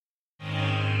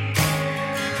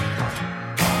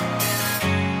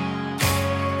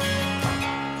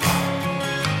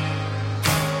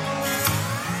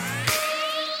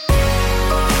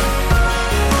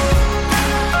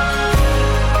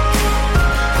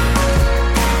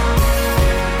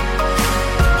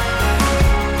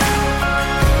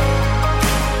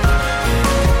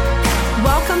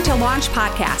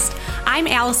Podcast. I'm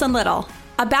Allison Little,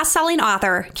 a best-selling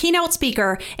author, keynote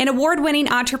speaker, and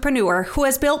award-winning entrepreneur who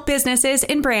has built businesses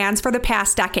and brands for the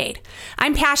past decade.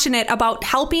 I'm passionate about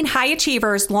helping high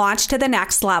achievers launch to the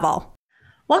next level.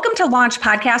 Welcome to Launch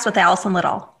Podcast with Allison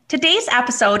Little. Today's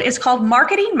episode is called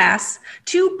Marketing Mess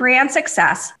to Brand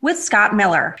Success with Scott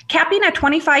Miller, capping a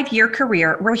 25-year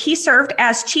career where he served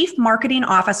as Chief Marketing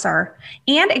Officer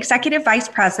and Executive Vice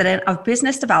President of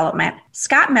Business Development.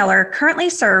 Scott Miller currently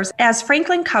serves as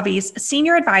Franklin Covey's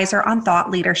Senior Advisor on Thought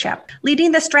Leadership,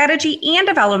 leading the strategy and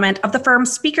development of the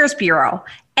firm's Speakers Bureau,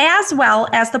 as well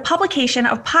as the publication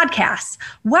of podcasts,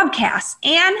 webcasts,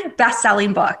 and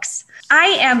best-selling books. I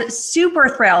am super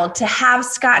thrilled to have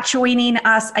Scott joining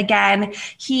us again.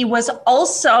 He was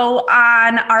also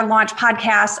on our Launch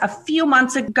Podcast a few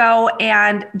months ago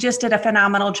and just did a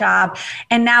phenomenal job.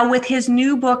 And now with his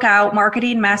new book out,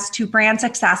 Marketing Mess to Brand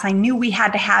Success, I knew we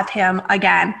had to have him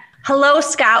again. Hello,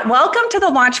 Scott. Welcome to the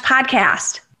Launch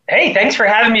Podcast. Hey, thanks for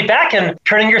having me back and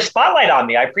turning your spotlight on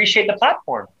me. I appreciate the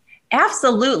platform.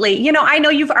 Absolutely. You know, I know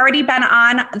you've already been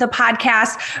on the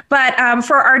podcast, but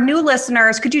for our new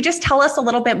listeners, could you just tell us a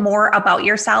little bit more about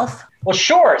yourself? Well,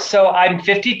 sure. So I'm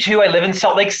 52. I live in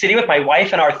Salt Lake City with my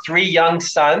wife and our 3 young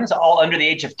sons, all under the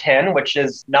age of 10, which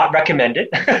is not recommended.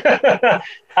 I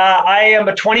am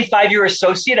a 25-year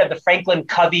associate of the Franklin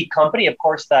Covey Company, of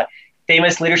course, the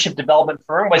famous leadership development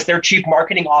firm, was their chief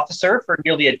marketing officer for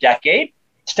nearly a decade,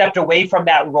 stepped away from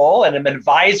that role and I'm an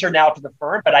advisor now to the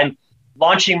firm, but I'm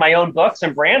launching my own books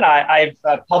and brand. I've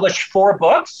published 4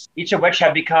 books, each of which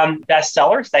have become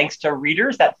bestsellers thanks to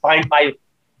readers that find my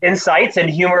insights and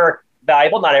humor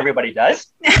valuable. Not everybody does.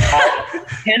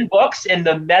 10 books in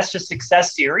the Mess to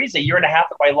Success series. A year and a half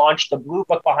ago, I launched the blue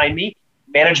book behind me,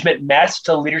 Management Mess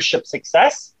to Leadership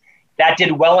Success. That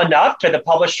did well enough to the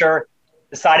publisher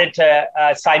decided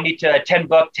to sign me to a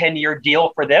 10-book, 10-year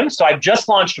deal for them. So I've just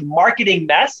launched Marketing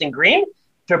Mess in green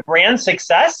to Brand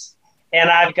Success. And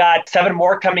I've got 7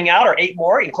 more coming out, or 8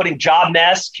 more, including Job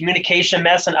Mess, Communication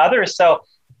Mess, and others. So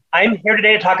I'm here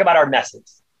today to talk about our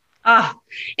messes. And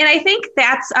I think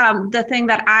that's the thing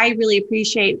that I really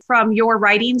appreciate from your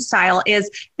writing style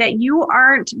is that you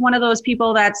aren't one of those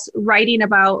people that's writing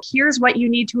about, here's what you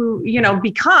need to,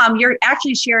 become. You're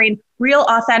actually sharing real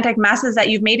authentic messes that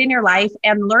you've made in your life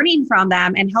and learning from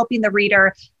them and helping the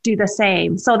reader do the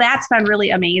same. So that's been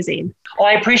really amazing. Well,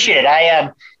 I appreciate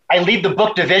it. I lead the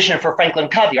book division for Franklin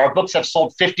Covey. Our books have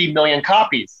sold 50 million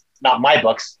copies. Not my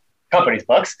books, company's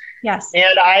books. Yes.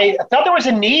 And I thought there was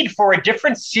a need for a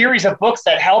different series of books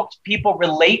that helped people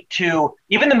relate to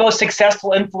even the most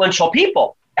successful, influential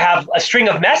people have a string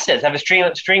of messes, have a string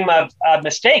of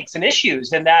mistakes and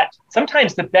issues. And that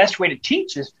sometimes the best way to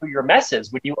teach is through your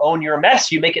messes. When you own your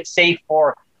mess, you make it safe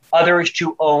for others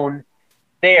to own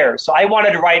theirs. So I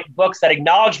wanted to write books that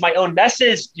acknowledge my own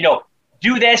messes,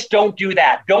 do this, don't do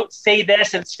that. Don't say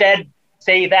this, instead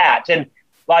say that. And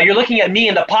while you're looking at me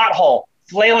in the pothole,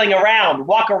 flailing around,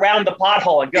 walk around the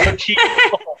pothole and go cheat.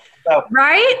 So.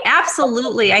 Right?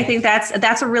 Absolutely. I think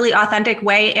that's a really authentic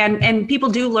way and people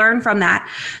do learn from that.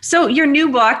 So your new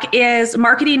book is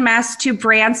Marketing Mess to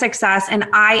Brand Success. And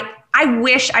I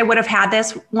wish I would have had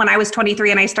this when I was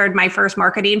 23 and I started my first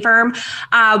marketing firm,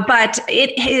 but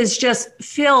it is just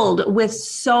filled with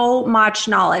so much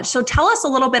knowledge. So tell us a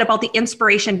little bit about the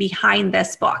inspiration behind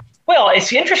this book. Well,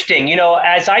 it's interesting.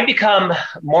 As I become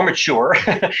more mature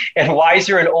and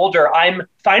wiser and older, I'm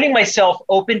finding myself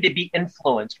open to be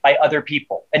influenced by other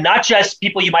people, and not just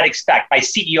people you might expect, by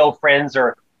CEO friends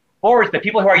or boards, but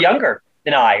people who are younger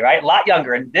than I, right? A lot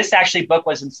younger. And this book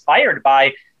was inspired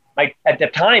by my, at the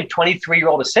time,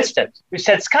 23-year-old assistant who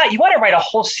said, Scott, you want to write a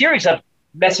whole series of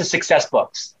Mess to Success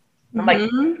books. I'm like,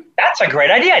 that's a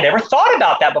great idea. I never thought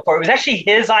about that before. It was actually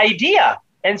his idea.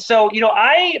 And so,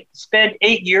 I spent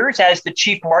 8 years as the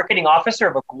chief marketing officer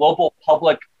of a global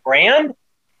public brand.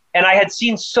 And I had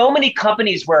seen so many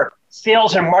companies where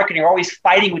sales and marketing are always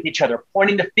fighting with each other,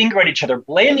 pointing the finger at each other,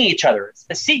 blaming each other. It's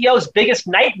the CEO's biggest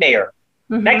nightmare.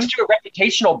 Next to a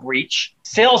reputational breach,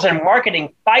 sales and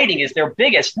marketing fighting is their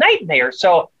biggest nightmare.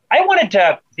 So I wanted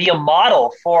to be a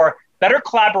model for better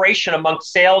collaboration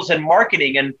amongst sales and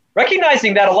marketing, and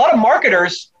recognizing that a lot of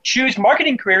marketers choose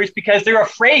marketing careers because they're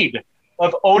afraid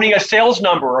of owning a sales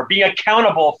number or being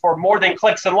accountable for more than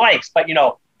clicks and likes. But,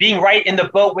 being right in the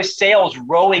boat with sales,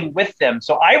 rowing with them.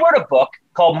 So I wrote a book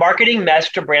called Marketing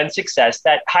Mess to Brand Success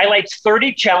that highlights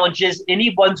 30 challenges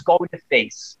anyone's going to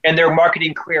face in their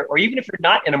marketing career. Or even if you're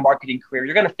not in a marketing career,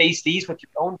 you're going to face these with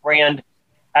your own brand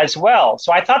as well.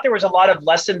 So I thought there was a lot of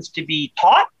lessons to be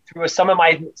taught through some of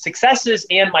my successes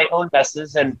and my own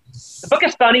messes. And the book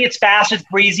is funny, it's fast, it's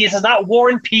breezy. This is not War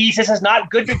and Peace. This is not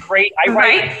Good to Great. I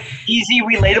write easy,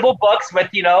 relatable books with,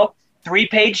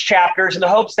 3-page chapters in the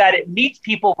hopes that it meets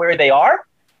people where they are.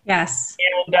 Yes.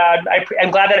 And I'm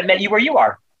glad that it met you where you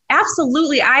are.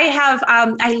 Absolutely.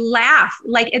 I laugh.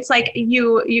 It's like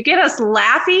you get us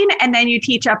laughing and then you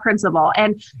teach a principle.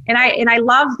 And I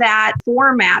love that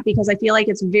format because I feel like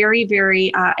it's very,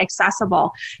 very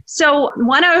accessible. So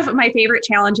one of my favorite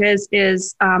challenges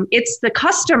is it's the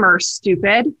customer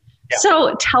stupid. Yeah.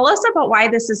 So tell us about why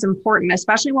this is important,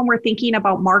 especially when we're thinking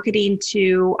about marketing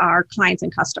to our clients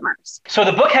and customers. So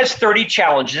the book has 30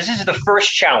 challenges. This is the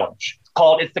first challenge. It's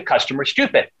called It's the Customer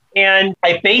Stupid. And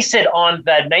I base it on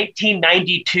the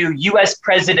 1992 U.S.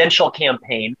 presidential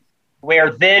campaign,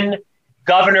 where then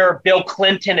Governor Bill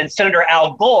Clinton and Senator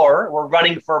Al Gore were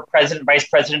running for vice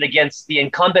president against the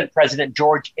incumbent president,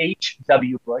 George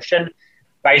H.W. Bush, and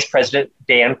Vice President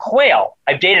Dan Quayle.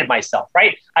 I've dated myself,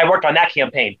 right? I worked on that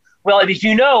campaign. Well, if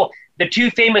you know, the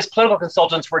two famous political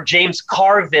consultants were James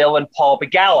Carville and Paul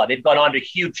Begala. They've gone on to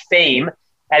huge fame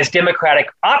as Democratic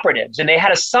operatives. And they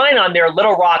had a sign on their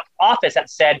Little Rock office that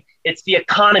said, "It's the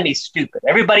economy, stupid."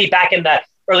 Everybody back in the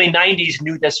early 90s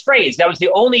knew this phrase. That was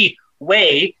the only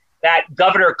way that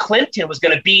Governor Clinton was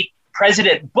going to beat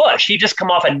President Bush. He'd just come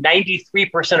off a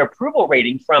 93% approval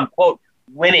rating from, quote,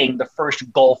 winning the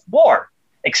first Gulf War,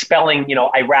 expelling,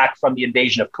 Iraq from the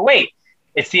invasion of Kuwait.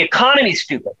 It's the economy,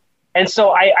 stupid. And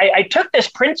so I took this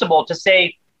principle to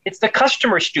say, it's the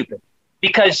customer, stupid,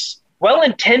 because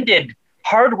well-intended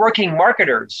hardworking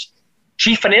marketers,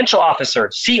 chief financial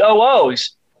officers,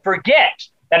 COOs forget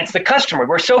that it's the customer.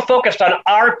 We're so focused on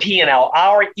our P&L,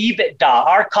 our EBITDA,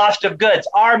 our cost of goods,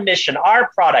 our mission, our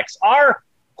products, our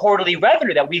quarterly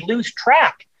revenue that we lose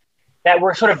track, that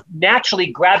we're sort of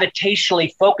naturally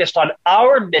gravitationally focused on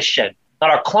our mission,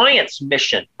 not our client's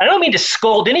mission. I don't mean to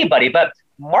scold anybody, but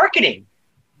marketing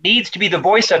needs to be the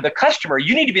voice of the customer.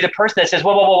 You need to be the person that says,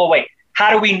 whoa, wait.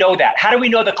 How do we know that? How do we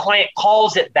know the client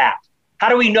calls it that? How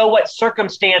do we know what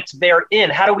circumstance they're in?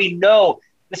 How do we know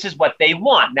this is what they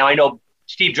want? Now, I know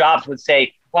Steve Jobs would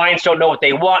say clients don't know what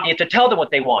they want. You have to tell them what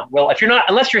they want. Well,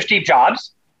 unless you're Steve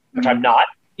Jobs, which I'm not,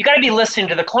 you got to be listening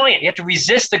to the client. You have to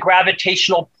resist the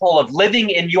gravitational pull of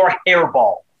living in your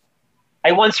hairball.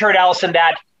 I once heard, Allison,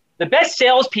 that the best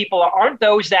salespeople aren't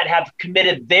those that have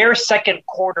committed their second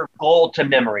quarter goal to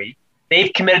memory.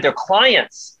 They've committed their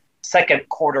clients' second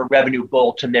quarter revenue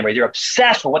goal to memory. They're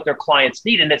obsessed with what their clients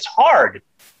need, and it's hard.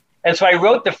 And so I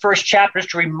wrote the first chapters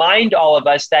to remind all of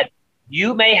us that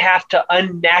you may have to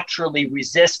unnaturally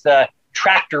resist the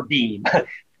tractor beam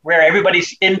where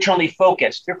everybody's internally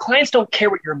focused. Your clients don't care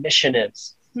what your mission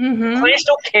is. Mm-hmm. Clients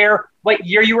don't care what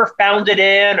year you were founded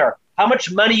in or how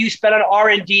much money you spent on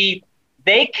R&D.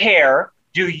 They care,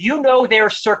 do you know their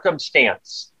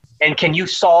circumstance? And can you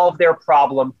solve their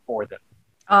problem for them?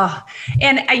 Oh,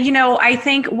 and I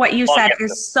think what you said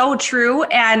is so true.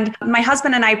 And my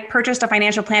husband and I purchased a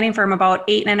financial planning firm about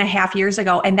 8.5 years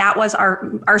ago. And that was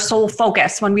our sole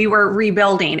focus when we were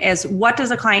rebuilding is what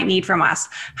does a client need from us?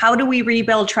 How do we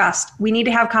rebuild trust? We need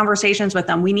to have conversations with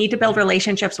them. We need to build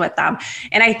relationships with them.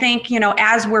 And I think,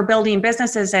 as we're building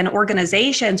businesses and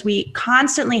organizations, we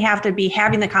constantly have to be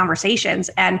having the conversations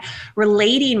and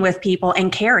relating with people and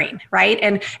caring, right?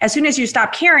 And as soon as you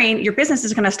stop caring, your business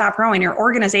is going to stop growing. Your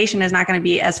organization is not going to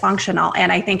be as functional.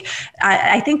 And I think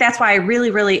that's why I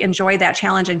really, really enjoy that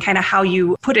challenge and kind of how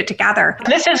you put it together.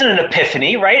 This isn't an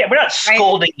epiphany, right? We're not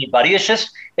scolding anybody.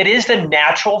 It is the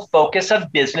natural focus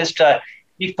of business to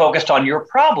be focused on your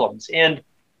problems. And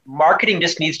marketing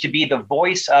just needs to be the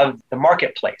voice of the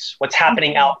marketplace, what's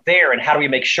happening out there, and how do we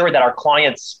make sure that our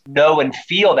clients know and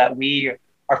feel that we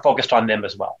are focused on them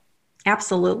as well.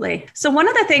 Absolutely. So one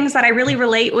of the things that I really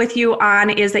relate with you on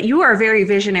is that you are a very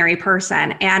visionary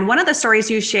person. And one of the stories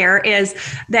you share is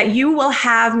that you will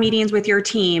have meetings with your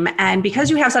team. And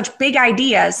because you have such big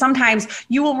ideas, sometimes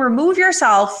you will remove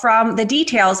yourself from the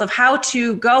details of how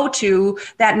to go to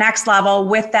that next level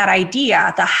with that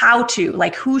idea, the how to,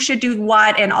 like who should do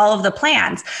what and all of the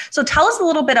plans. So tell us a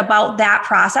little bit about that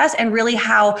process and really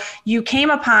how you came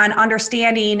upon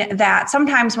understanding that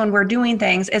sometimes when we're doing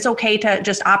things, it's okay to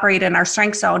just operate in our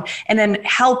strength zone and then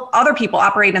help other people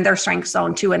operate in their strength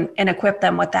zone too and equip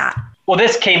them with that. Well,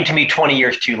 this came to me 20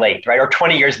 years too late, right? Or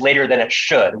 20 years later than it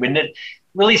should. When it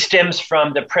really stems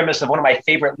from the premise of one of my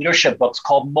favorite leadership books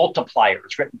called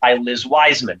Multipliers, written by Liz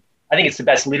Wiseman. I think it's the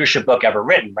best leadership book ever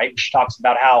written, right? She talks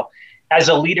about how as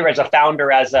a leader, as a founder,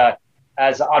 as a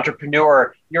as an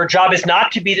entrepreneur, your job is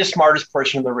not to be the smartest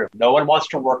person in the room. No one wants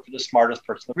to work for the smartest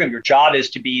person in the room. Your job is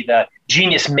to be the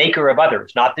genius maker of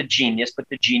others, not the genius, but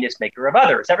the genius maker of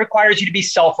others. That requires you to be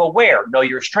self-aware, know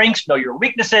your strengths, know your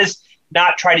weaknesses,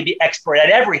 not try to be expert at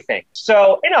everything.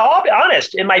 So, I'll be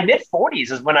honest, in my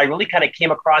mid-40s is when I really kind of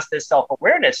came across this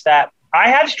self-awareness that I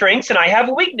have strengths and I have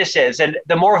weaknesses. And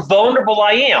the more vulnerable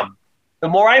I am, the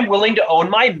more I'm willing to own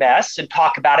my mess and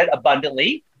talk about it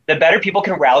abundantly, the better people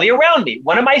can rally around me.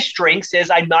 One of my strengths is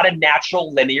I'm not a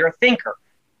natural linear thinker.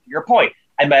 To your point,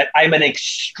 I'm an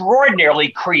extraordinarily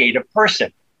creative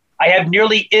person. I have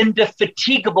nearly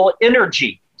indefatigable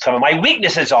energy. Some of my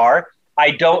weaknesses are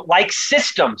I don't like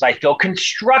systems. I feel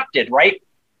constructed, right,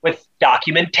 with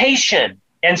documentation.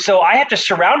 And so I have to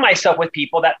surround myself with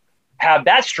people that have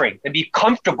that strength and be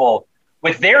comfortable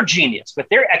with their genius, with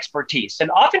their expertise. And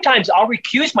oftentimes I'll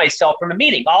recuse myself from a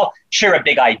meeting. I'll share a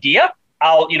big idea.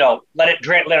 I'll, let it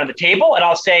land on the table and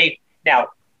I'll say, now,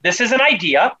 this is an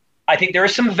idea. I think there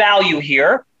is some value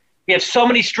here. We have so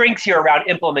many strengths here around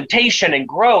implementation and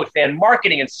growth and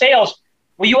marketing and sales.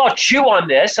 Will you all chew on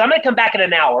this? I'm going to come back in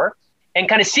an hour and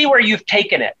kind of see where you've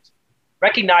taken it,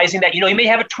 recognizing that, you may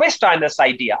have a twist on this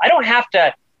idea. I don't have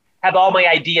to have all my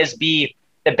ideas be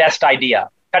the best idea.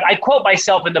 But I quote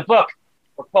myself in the book,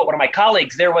 or quote one of my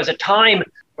colleagues, there was a time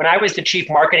when I was the chief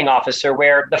marketing officer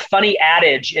where the funny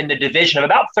adage in the division of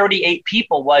about 38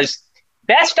 people was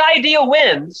best idea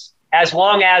wins as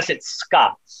long as it's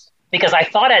Scott's. Because I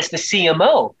thought as the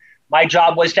CMO, my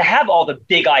job was to have all the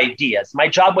big ideas. My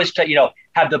job was to,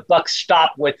 have the buck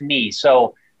stop with me.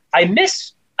 So I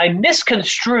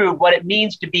misconstrued what it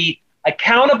means to be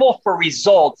accountable for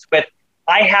results with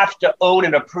I have to own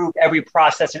and approve every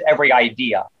process and every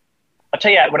idea. I'll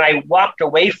tell you, when I walked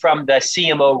away from the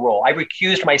CMO role, I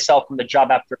recused myself from the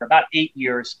job after about 8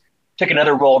 years, took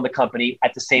another role in the company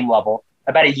at the same level.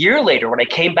 About a year later, when I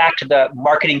came back to the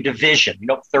marketing division,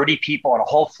 30 people on a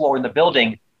whole floor in the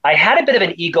building, I had a bit of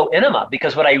an ego enema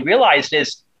because what I realized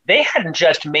is they hadn't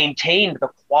just maintained the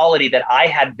quality that I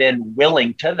had been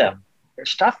willing to them. Their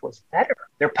stuff was better.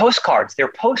 Their postcards,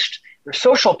 their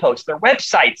social posts, their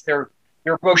websites, their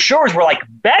brochures were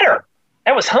better.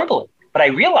 That was humbling. But I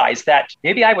realized that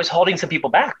maybe I was holding some people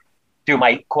back through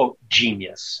my, quote,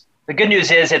 genius. The good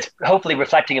news is it's hopefully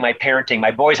reflecting in my parenting.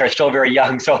 My boys are still very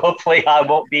young, so hopefully I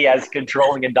won't be as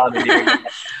controlling and domineering.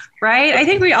 Right. I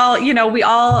think we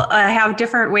all have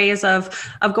different ways of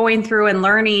going through and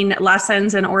learning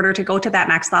lessons in order to go to that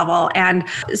next level. And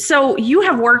so you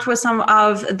have worked with some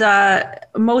of the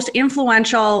most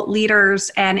influential leaders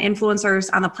and influencers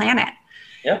on the planet.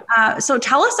 Yeah. So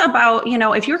tell us about,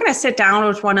 if you're going to sit down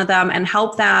with one of them and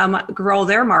help them grow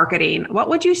their marketing, what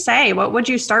would you say? What would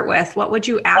you start with? What would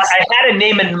you ask? Well, I had a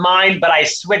name in mind, but I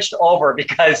switched over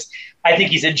because I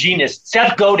think he's a genius.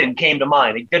 Seth Godin came to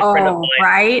mind, a good friend of mine.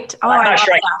 Right. I'm not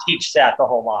sure I can teach Seth a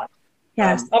whole lot.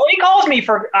 Yes. He calls me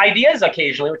for ideas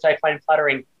occasionally, which I find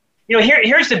flattering.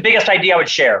 Here's the biggest idea I would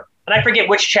share. And I forget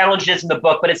which challenge it is in the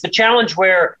book, but it's the challenge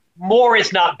where more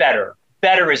is not better.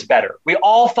 Better is better. We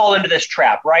all fall into this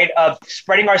trap, right, of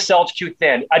spreading ourselves too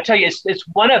thin. I tell you, it's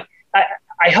one of,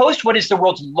 I host what is the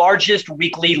world's largest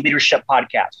weekly leadership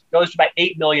podcast. It goes to about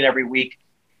 8 million every week,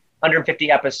 150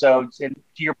 episodes. And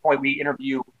to your point, we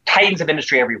interview titans of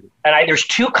industry every week. And there's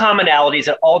two commonalities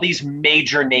that all these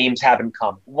major names have in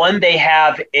common. One, they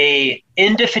have a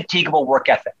indefatigable work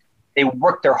ethic. They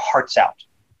work their hearts out.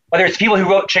 Whether it's people who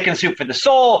wrote Chicken Soup for the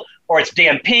Soul, or it's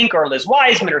Dan Pink, or Liz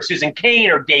Wiseman, or Susan Cain,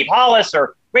 or Dave Hollis,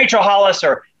 or Rachel Hollis,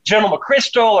 or General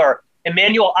McChrystal, or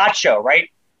Emmanuel Acho, right?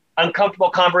 Uncomfortable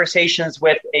Conversations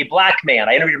with a Black Man.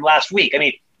 I interviewed him last week. I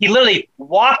mean, he literally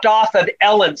walked off of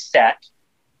Ellen's set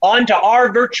onto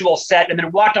our virtual set and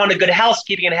then walked on to Good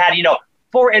Housekeeping and had,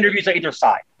 4 interviews on either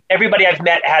side. Everybody I've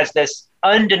met has this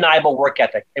undeniable work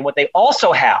ethic. And what they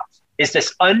also have is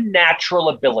this unnatural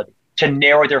ability to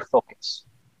narrow their focus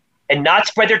and not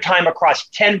spread their time across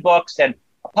 10 books and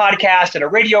a podcast and a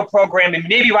radio program and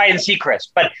maybe Ryan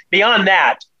Seacrest. But beyond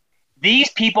that, these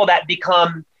people that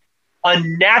become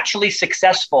unnaturally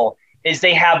successful is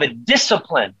they have a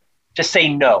discipline to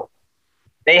say no.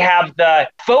 They have the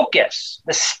focus,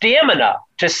 the stamina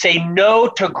to say no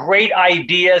to great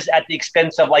ideas at the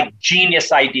expense of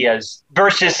genius ideas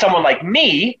versus someone like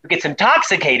me who gets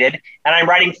intoxicated and I'm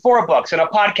writing 4 books and a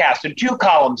podcast and 2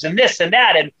 columns and this and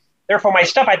that. And therefore my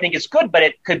stuff I think is good, but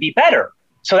it could be better.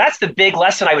 So that's the big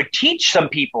lesson I would teach some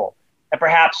people that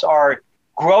perhaps are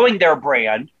growing their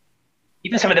brand.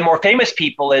 Even some of the more famous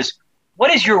people is,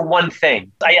 what is your one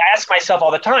thing? I ask myself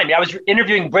all the time. I was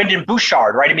interviewing Brendan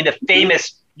Bouchard, right? I mean, the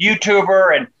famous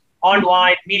YouTuber and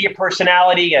online media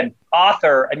personality and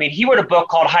author. I mean, he wrote a book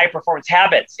called High Performance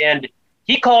Habits. And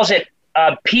He calls it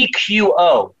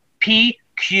PQO,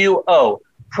 PQO,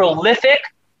 prolific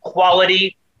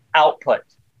quality output.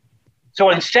 So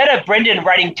instead of Brendan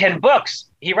writing 10 books,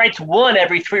 he writes one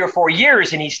every 3 or 4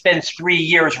 years, and he spends 3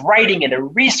 years writing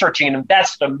and researching and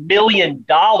invests $1 million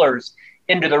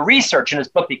into the research, and his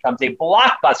book becomes a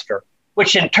blockbuster,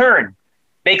 which in turn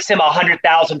makes him a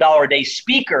 $100,000 a day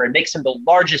speaker and makes him the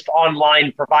largest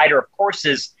online provider of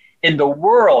courses in the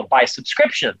world by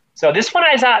subscription. So this one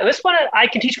I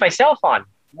can teach myself on.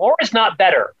 More is not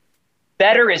better.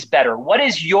 Better is better. What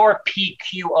is your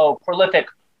PQO, prolific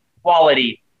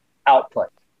quality output?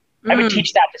 I would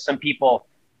teach that to some people,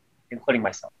 including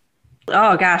myself.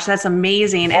 Oh gosh, that's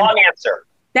amazing. Long answer.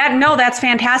 That's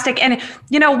fantastic. And,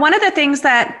 one of the things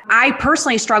that I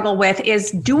personally struggle with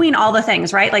is doing all the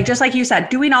things, right? Like, just like you said,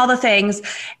 doing all the things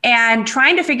and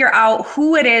trying to figure out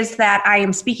who it is that I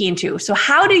am speaking to. So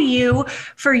how do you,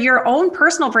 for your own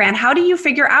personal brand, how do you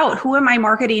figure out who am I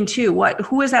marketing to?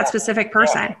 Who is that specific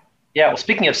person? Yeah. Well,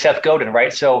 speaking of Seth Godin,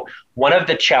 right? So one of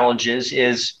the challenges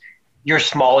is your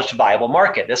smallest viable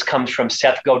market. This comes from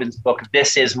Seth Godin's book,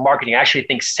 This Is Marketing. I actually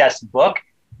think Seth's book,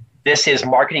 This Is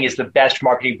Marketing, is the best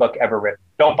marketing book ever written.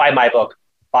 Don't buy my book,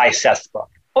 buy Seth's book.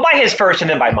 Well, buy his first and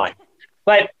then buy mine.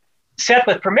 But Seth,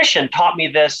 with permission, taught me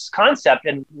this concept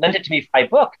and lent it to me for my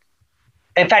book.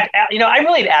 In fact, I'm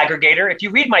really an aggregator. If you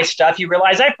read my stuff, you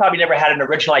realize I've probably never had an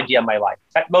original idea in my life.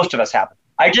 In fact, most of us haven't.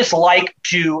 I just like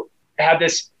to have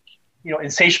this,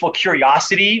 insatiable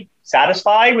curiosity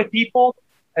satisfied with people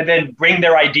and then bring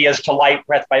their ideas to light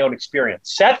with my own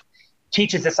experience. Seth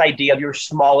teaches this idea of your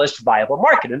smallest viable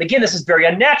market. And again, this is very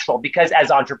unnatural because as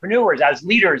entrepreneurs, as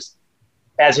leaders,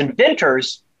 as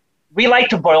inventors, we like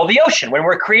to boil the ocean. When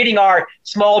we're creating our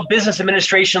small business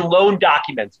administration loan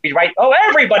documents, we write,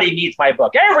 everybody needs my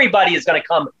book. Everybody is going to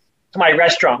come to my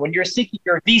restaurant. When you're seeking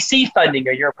your VC funding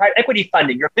or your private equity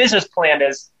funding, your business plan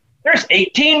is, there's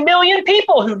 18 million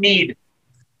people who need.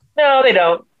 No, they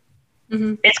don't.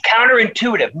 Mm-hmm. It's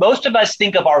counterintuitive. Most of us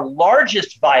think of our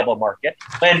largest viable market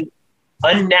when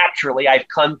unnaturally I've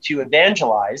come to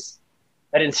evangelize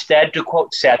that instead, to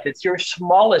quote Seth, it's your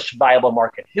smallest viable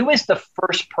market. Who is the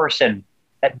first person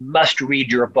that must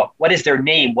read your book? What is their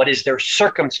name? What is their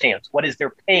circumstance? What is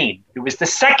their pain? Who is the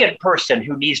second person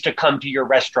who needs to come to your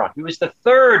restaurant? Who is the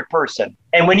third person?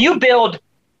 And when you build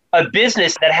a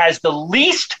business that has the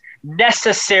least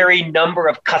necessary number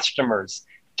of customers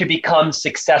to become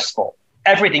successful,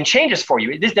 everything changes for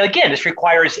you. This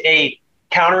requires a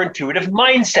counterintuitive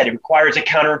mindset. It requires a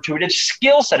counterintuitive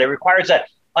skill set. It requires an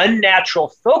unnatural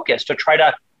focus to try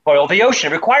to boil the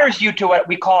ocean. It requires you to, what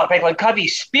we call at Franklin Covey,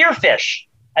 spearfish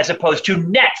as opposed to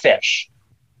netfish,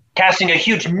 casting a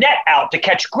huge net out to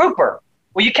catch grouper.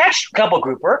 Well, you catch a couple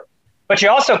grouper, but you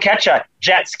also catch a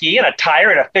jet ski and a tire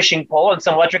and a fishing pole and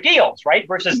some electric eels, right?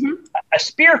 Versus a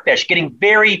spearfish, getting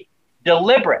very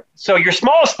deliberate. So your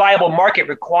smallest viable market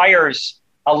requires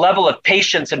a level of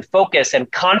patience and focus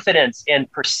and confidence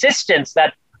and persistence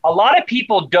that a lot of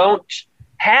people don't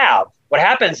have. What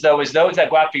happens, though, is those that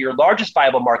go after your largest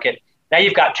viable market, now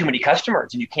you've got too many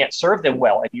customers and you can't serve them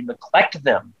well and you neglect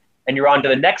them and you're on to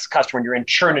the next customer and you're in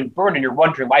churn and burn and you're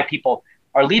wondering why people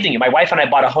are leaving you. My wife and I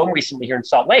bought a home recently here in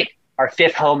Salt Lake, our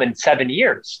 5th home in 7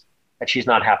 years that she's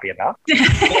not happy about. We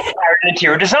hired an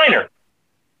interior designer.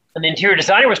 And the interior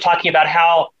designer was talking about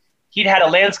how he'd had a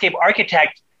landscape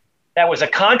architect that was a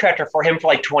contractor for him for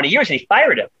like 20 years and he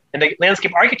fired him. And the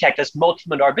landscape architect, this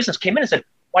multi-million-dollar business, came in and said,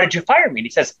 "Why did you fire me?" And he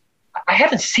says, "I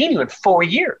haven't seen you in 4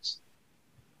 years.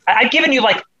 I've given you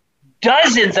like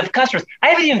dozens of customers. I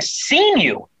haven't even seen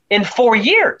you in 4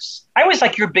 years. I was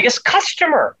like your biggest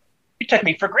customer. You took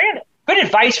me for granted." Good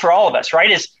advice for all of us, right?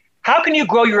 Is how can you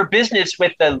grow your business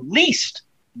with the least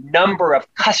number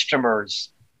of customers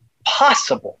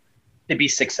possible to be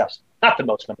successful? Not the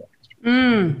most number of customers.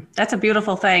 That's a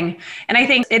beautiful thing. And I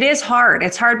think it is hard.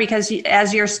 It's hard because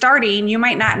as you're starting, you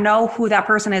might not know who that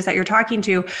person is that you're talking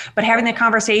to, but having the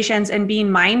conversations and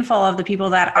being mindful of the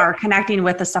people that are connecting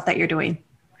with the stuff that you're doing.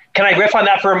 Can I riff on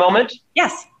that for a moment?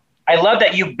 Yes. I love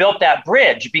that you built that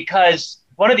bridge because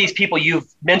one of these people you've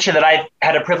mentioned that I've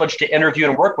had a privilege to interview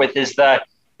and work with is the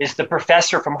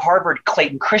professor from Harvard,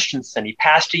 Clayton Christensen. He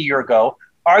passed a year ago,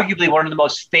 arguably one of the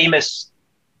most famous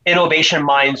innovation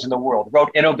minds in the world, wrote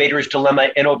Innovator's Dilemma,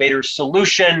 Innovator's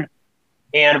Solution,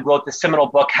 and wrote the seminal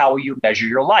book, How Will You Measure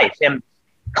Your Life? And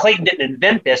Clayton didn't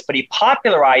invent this, but he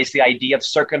popularized the idea of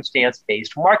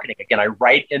circumstance-based marketing. Again, I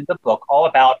write in the book all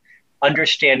about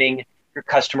understanding your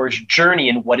customer's journey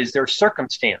and what is their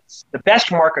circumstance. The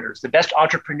best marketers, the best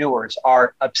entrepreneurs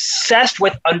are obsessed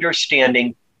with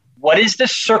understanding what is the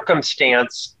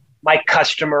circumstance my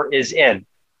customer is in.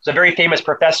 There's a very famous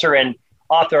professor in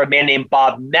author, a man named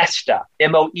Bob Moesta,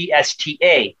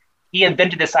 Moesta. He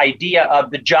invented this idea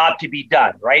of the job to be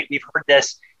done, right? We've heard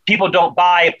this. People don't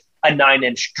buy a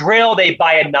 9-inch drill, they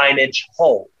buy a 9-inch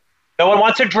hole. No one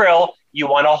wants a drill, you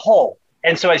want a hole.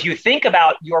 And so as you think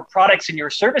about your products and your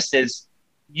services,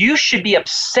 you should be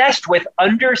obsessed with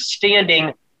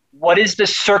understanding what is the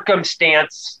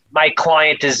circumstance my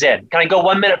client is in. Can I go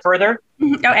 1 minute further?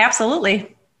 Oh,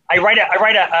 absolutely. I write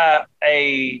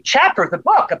a chapter of the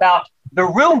book about the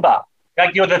Roomba,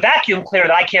 like, the vacuum cleaner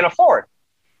that I can't afford,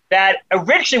 that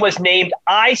originally was named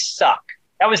I Suck.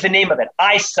 That was the name of it,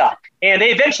 I Suck. And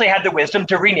they eventually had the wisdom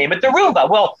to rename it the Roomba.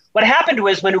 Well, what happened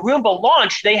was when Roomba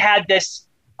launched, they had this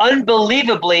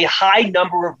unbelievably high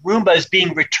number of Roombas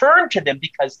being returned to them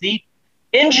because the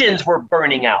engines were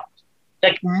burning out.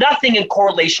 Like nothing in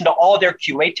correlation to all their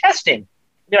QA testing.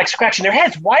 They're like scratching their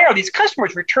heads. Why are these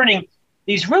customers returning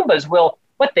these Roombas? Well,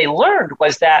 what they learned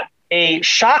was that a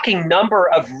shocking number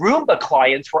of Roomba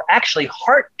clients were actually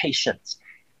heart patients,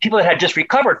 people that had just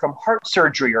recovered from heart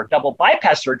surgery or double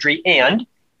bypass surgery, and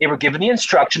they were given the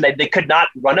instruction that they could not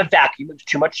run a vacuum. It was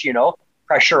too much,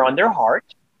 pressure on their heart.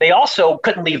 They also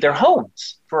couldn't leave their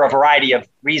homes for a variety of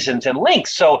reasons and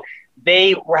links. So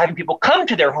they were having people come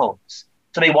to their homes.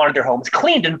 So they wanted their homes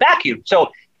cleaned and vacuumed.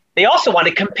 So they also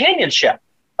wanted companionship.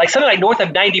 Like something like north of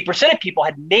 90% of people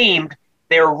had named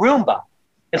their Roomba.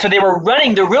 And so they were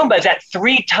running the Roombas at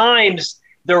 3 times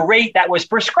the rate that was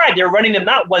prescribed. They were running them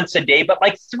not once a day, but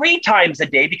like 3 times a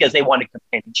day because they wanted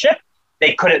companionship.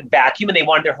 They couldn't vacuum and they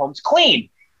wanted their homes clean.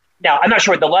 Now, I'm not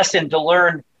sure what the lesson to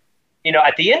learn,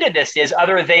 at the end of this is,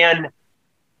 other than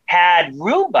had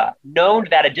Roomba known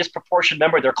that a disproportionate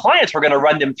number of their clients were going to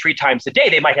run them 3 times a day,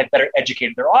 they might have better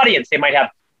educated their audience. They might have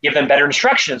give them better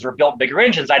instructions or built bigger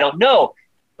engines. I don't know.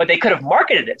 But they could have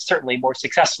marketed it certainly more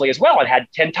successfully as well and had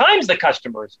 10 times the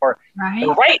customers or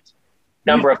the right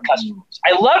number of customers.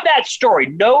 I love that story.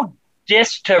 No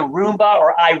diss to Roomba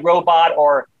or iRobot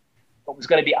or what was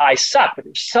going to be I Suck, but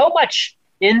there's so much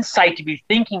insight to be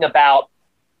thinking about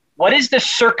what is the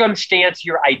circumstance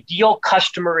your ideal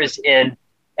customer is in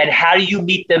and how do you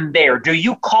meet them there? Do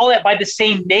you call it by the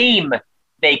same name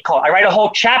they call it? I write a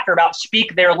whole chapter about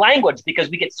speak their language because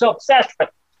we get so obsessed with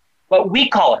what we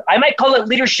call it. I might call it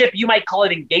leadership. You might call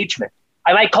it engagement.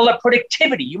 I might call it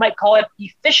productivity. You might call it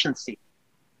efficiency.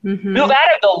 Mm-hmm. Move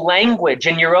out of the language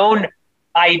and your own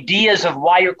ideas of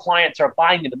why your clients are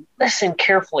buying them. Listen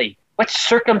carefully. What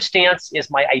circumstance is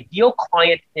my ideal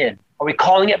client in? Are we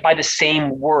calling it by the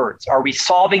same words? Are we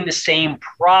solving the same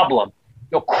problem?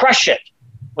 You'll crush it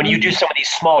when you do some of these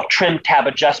small trim tab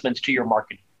adjustments to your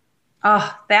marketing.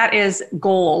 Oh, that is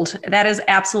gold. That is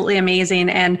absolutely amazing.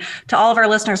 And to all of our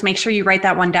listeners, make sure you write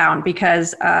that one down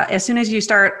because as soon as you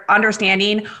start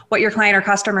understanding what your client or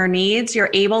customer needs,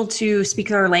 you're able to speak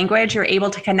their language, you're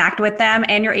able to connect with them,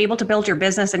 and you're able to build your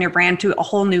business and your brand to a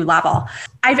whole new level.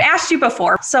 I've asked you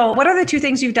before, so what are the 2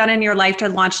 things you've done in your life to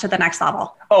launch to the next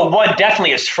level? Oh, one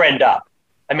definitely is friend up.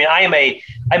 I mean, I'm a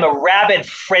rabid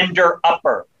friender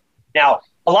upper. Now,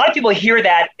 a lot of people hear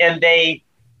that and they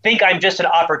think I'm just an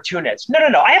opportunist. No.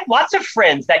 I have lots of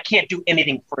friends that can't do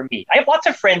anything for me. I have lots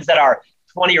of friends that are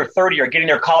 20 or 30 or getting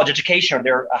their college education or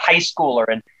they're a high schooler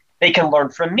and they can learn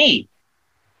from me.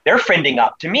 They're friending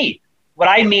up to me. What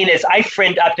I mean is I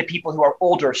friend up to people who are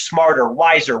older, smarter,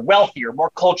 wiser, wealthier,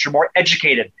 more cultured, more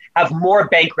educated, have more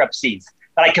bankruptcies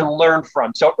that I can learn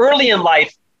from. So early in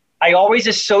life, I always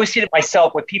associated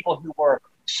myself with people who were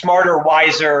smarter,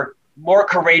 wiser, more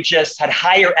courageous, had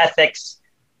higher ethics,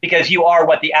 because you are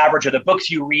what the average of the books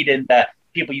you read and the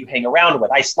people you hang around with.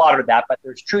 I slaughtered that, but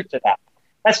there's truth to that.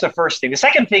 That's the first thing. The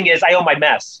second thing is I own my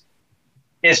mess.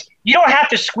 Is you don't have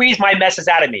to squeeze my messes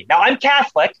out of me. Now, I'm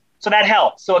Catholic, so that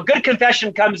helps. So a good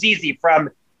confession comes easy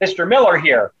from Mr. Miller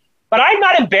here. But I'm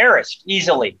not embarrassed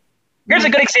easily. Here's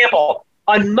a good example.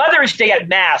 On Mother's Day at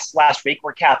Mass last week,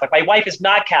 we're Catholic. My wife is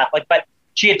not Catholic, but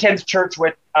she attends church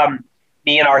with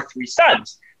me and our 3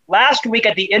 sons. Last week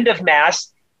at the end of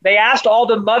Mass, they asked all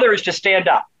the mothers to stand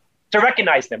up to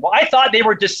recognize them. Well, I thought they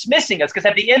were dismissing us because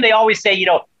at the end they always say,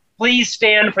 please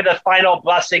stand for the final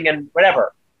blessing and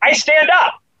whatever. I stand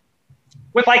up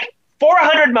with like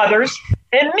 400 mothers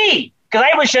and me because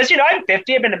I was just, I'm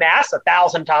 50. I've been to Mass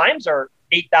 1,000 times or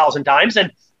 8,000 times.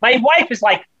 And my wife is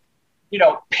like,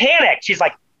 panicked. She's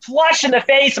like flushed in the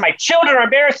face and my children are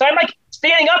embarrassed. So I'm like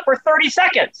standing up for 30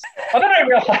 seconds. Well, then I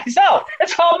realized, it's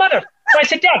all mother. So I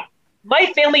sit down.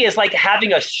 My family is like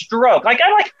having a stroke.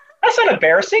 I'm like, that's not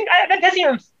embarrassing. That doesn't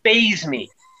even faze me.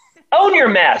 Own your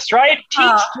mess, right? Teach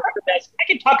your mess. I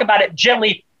can talk about it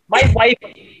gently. My wife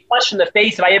flushed in the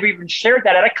face if I ever even shared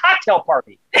that at a cocktail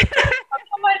party. Can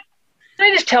I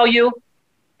just tell you,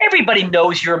 Everybody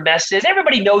knows your messes.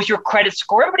 Everybody knows your credit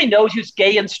score. Everybody knows who's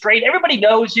gay and straight. Everybody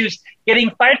knows who's getting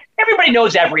fired. Everybody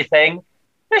knows everything.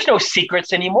 There's no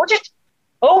secrets anymore. Just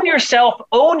own yourself,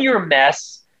 own your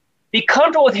mess, be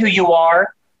comfortable with who you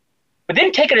are, but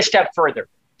then take it a step further.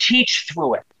 Teach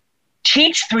through it.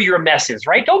 Teach through your messes,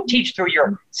 right? Don't teach through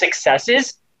your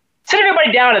successes. Sit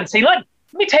everybody down and say, let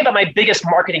me tell you about my biggest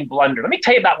marketing blunder. Let me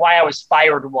tell you about why I was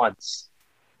fired once.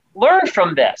 Learn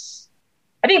from this.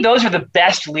 I think those are the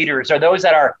best leaders, are those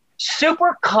that are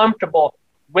super comfortable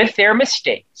with their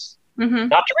mistakes,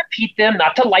 not to repeat them,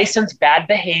 not to license bad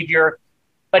behavior,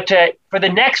 but for the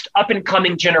next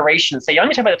up-and-coming generation, say, let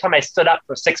me tell you about the time I stood up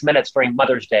for 6 minutes during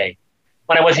Mother's Day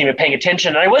when I wasn't even paying attention,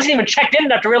 and I wasn't even checked in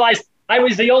enough to realize I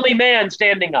was the only man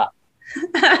standing up.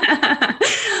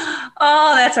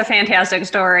 Oh, that's a fantastic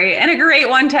story and a great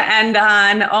one to end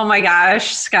on. Oh my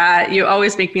gosh, Scott, you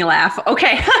always make me laugh.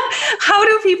 Okay. How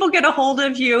do people get a hold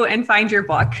of you and find your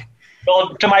book?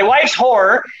 Well, to my wife's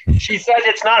horror, she says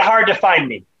it's not hard to find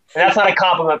me. And that's not a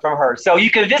compliment from her. So you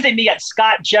can visit me at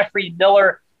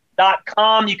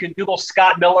scottjeffreymiller.com. You can Google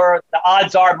Scott Miller. The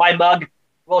odds are my mug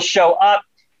will show up.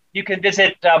 You can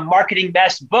visit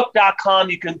marketingmessbook.com.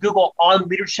 You can Google On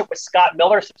Leadership with Scott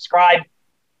Miller. Subscribe to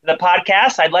the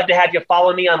podcast. I'd love to have you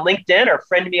follow me on LinkedIn or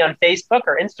friend me on Facebook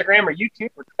or Instagram or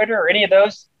YouTube or Twitter or any of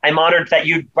those. I'm honored that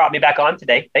you brought me back on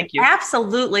today. Thank you.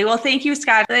 Absolutely. Well, thank you,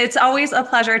 Scott. It's always a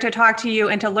pleasure to talk to you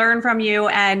and to learn from you.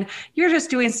 And you're just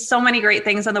doing so many great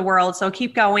things in the world. So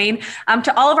keep going.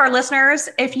 To all of our listeners,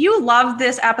 if you love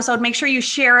this episode, make sure you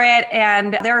share it.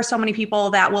 And there are so many people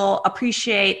that will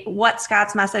appreciate what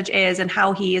Scott's message is and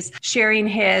how he's sharing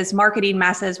his marketing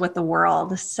message with the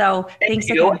world. So thanks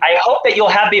again. I hope that you'll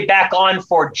have me back on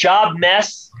for Job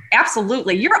Mess.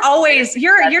 Absolutely. You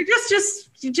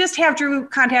just have Drew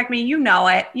contact me. You know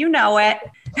it.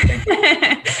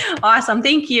 Awesome.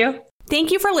 Thank you.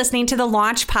 Thank you for listening to the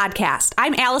Launch Podcast.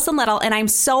 I'm Allison Little, and I'm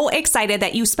so excited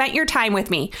that you spent your time with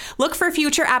me. Look for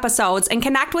future episodes and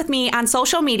connect with me on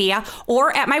social media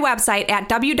or at my website at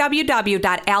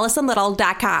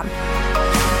www.allisonlittle.com.